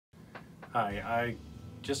Hi, I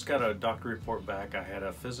just got a doctor report back. I had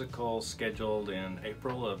a physical scheduled in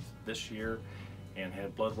April of this year and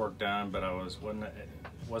had blood work done, but I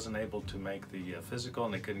wasn't able to make the physical,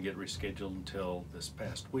 and they couldn't get rescheduled until this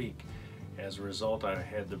past week. As a result, I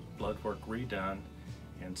had the blood work redone,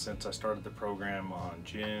 and since I started the program on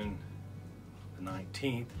June the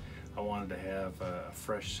 19th, I wanted to have a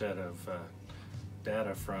fresh set of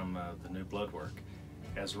data from the new blood work.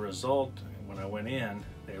 As a result, when I went in,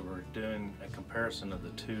 they were doing a comparison of the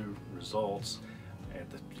two results. At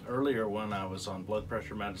the earlier one, I was on blood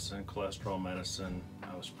pressure medicine, cholesterol medicine,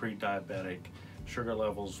 I was pre-diabetic, sugar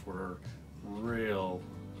levels were real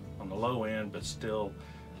on the low end, but still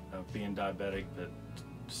being diabetic, but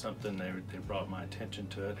something they brought my attention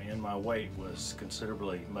to it, and my weight was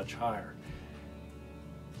considerably much higher.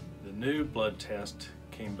 The new blood test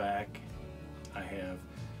came back. I have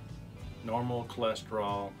normal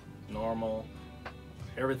cholesterol, normal,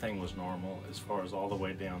 everything was normal as far as all the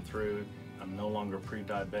way down through. I'm no longer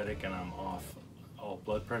pre-diabetic, and I'm off all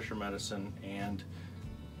blood pressure medicine and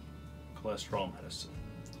cholesterol medicine.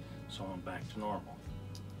 So I'm back to normal.